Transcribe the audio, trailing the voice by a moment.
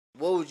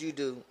would you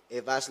do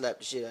if I slapped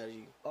the shit out of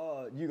you?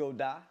 You go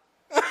die.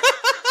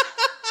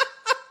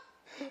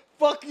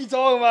 Fuck you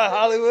talking about,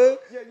 Hollywood?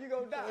 Yeah, you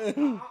gonna die.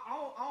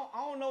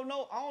 I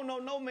don't know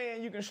no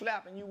man you can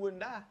slap and you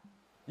wouldn't die.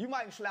 You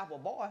might slap a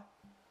boy.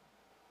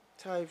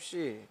 Type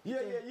shit. Yeah,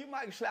 you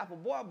might slap a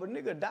boy, but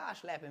nigga die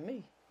slapping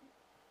me.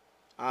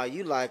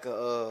 You like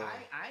a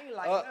I ain't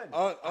like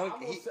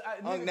nothing.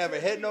 Unc never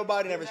hit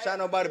nobody, never shot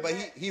nobody, but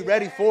he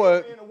ready for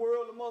it. In the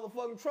world of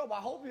motherfucking trouble.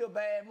 I hope you're a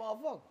bad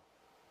motherfucker.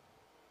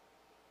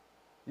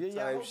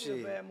 Yeah, I hope you're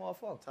a bad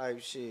motherfucker.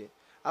 Type shit.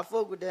 I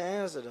fuck with that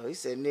answer though. He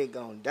said nigga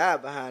gonna die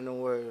behind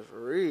them words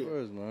for real.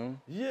 Words,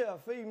 man. Yeah,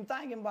 for even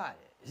thinking about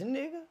it.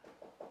 Nigga.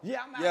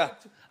 Yeah,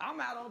 I'm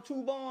out on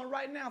 2 bonds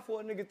right now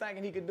for a nigga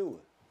thinking he could do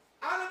it.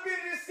 I done been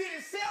in this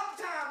city 7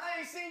 times. I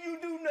ain't seen you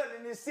do nothing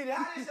in this city.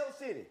 How is your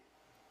city?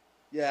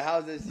 Yeah,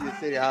 how's this your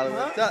city,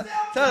 Hollywood? Tell us,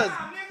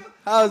 nigga.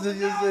 how's this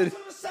your city?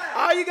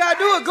 All you gotta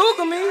do is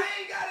Google me. I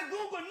ain't gotta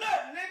Google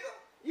nothing, nigga.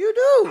 You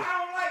do. I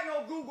don't like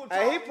no Google talk.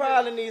 Hey, he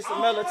probably needs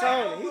some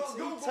melatonin. He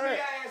turned.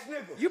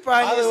 Nigga. You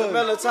probably need some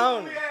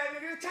melatonin.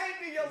 It can't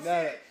be your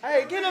city.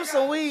 Hey, get him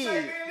some weed.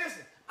 Say, man,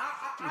 listen,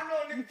 I know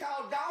a nigga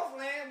called Dolph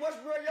Land. What's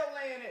where your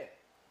land at?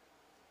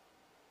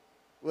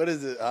 What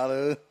is it,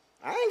 Hollywood?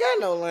 I ain't got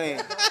no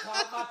land. Don't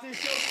talk about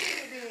this your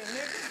city then,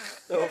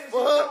 nigga. The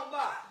fuck?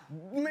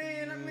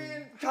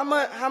 Man. How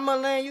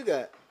much land you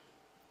got?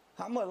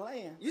 How much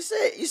land? You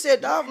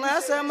said Dolph Land. I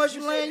said how much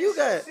land you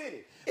got.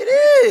 City. It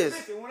is.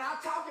 Listen, when I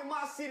talk in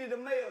my city, the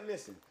mayor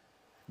listen.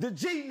 The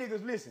G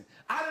niggas listen.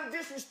 I done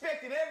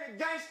disrespected every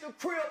gangster,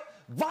 crip,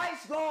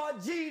 vice lord,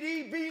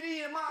 GD,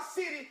 BD in my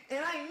city,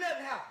 and ain't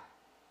nothing happened.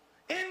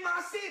 In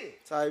my city.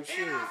 Type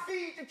shit. And I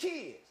feed the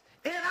kids.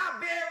 And I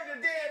bury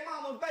the dead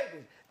mama's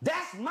babies.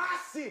 That's my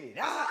city.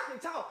 That's how I can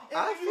talk. And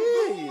I if you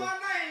feel Google you. my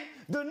name,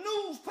 the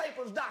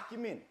newspapers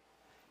document it.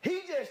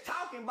 He just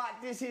talking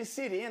about this his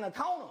city in a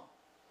corner.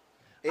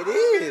 It I've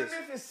been is. in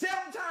Memphis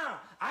 7 times.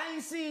 I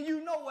ain't seen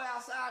you nowhere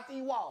outside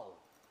these walls.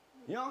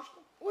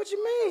 Youngster? What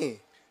you mean?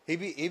 He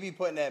be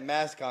putting that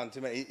mask on too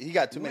many. He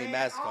got too many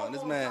masks on.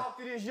 This I man. don't talk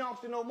to this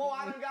youngster no more.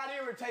 I done got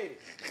irritated.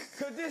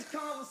 Cause this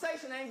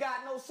conversation ain't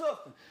got no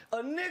substance.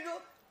 A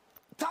nigga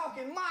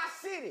talking my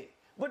city,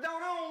 but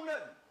don't own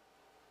nothing.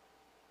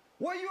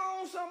 Where you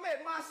own something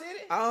at my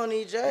city? I don't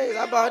need J's.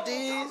 I bought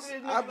these.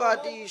 I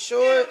bought these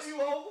shorts. shorts.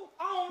 Interview over.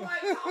 I don't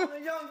like talking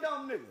to young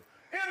dumb niggas.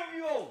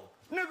 Interview over.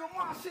 Nigga,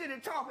 my city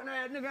talking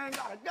ass nigga ain't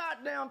got a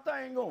goddamn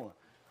thing going.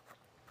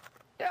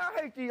 Yeah,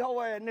 I hate these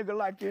hoe ass niggas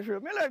like this here.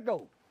 Man, let's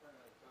go.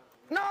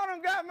 No, I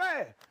done got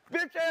mad.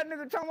 Bitch ass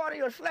nigga talking about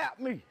he'll slap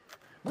me.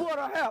 What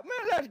a help.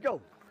 Man, let's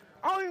go.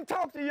 I don't even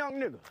talk to young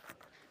niggas.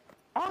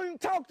 Y'all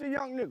ain't talk to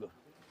young niggas.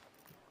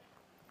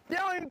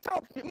 Y'all ain't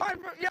talk to young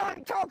niggas.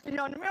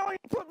 Y'all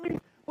ain't put me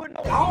with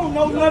no. I don't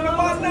know nothing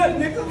about nothing,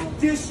 nigga.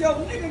 This your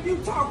nigga, you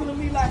talking to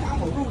me like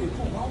I'm a Rudy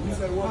Poo. You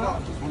say what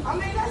up? I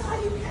mean, that's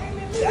how you came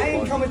in. I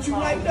ain't coming at you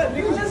like that,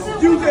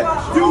 nigga.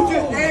 You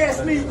just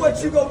asked me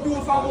what you gonna do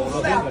if I won't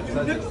slap you,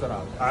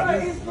 nigga. I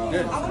ain't fucking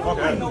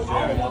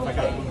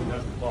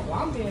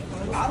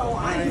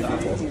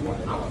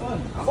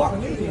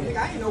comedian, nigga. I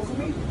ain't no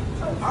comedian.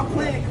 I'm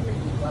playing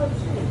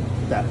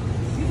comedian. That.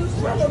 You just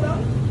solo though.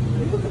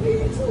 You a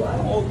comedian too. I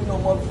don't owe you no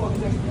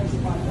motherfucking explanation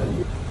about that.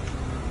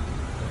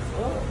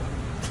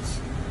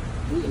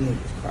 These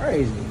niggas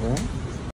crazy, bro.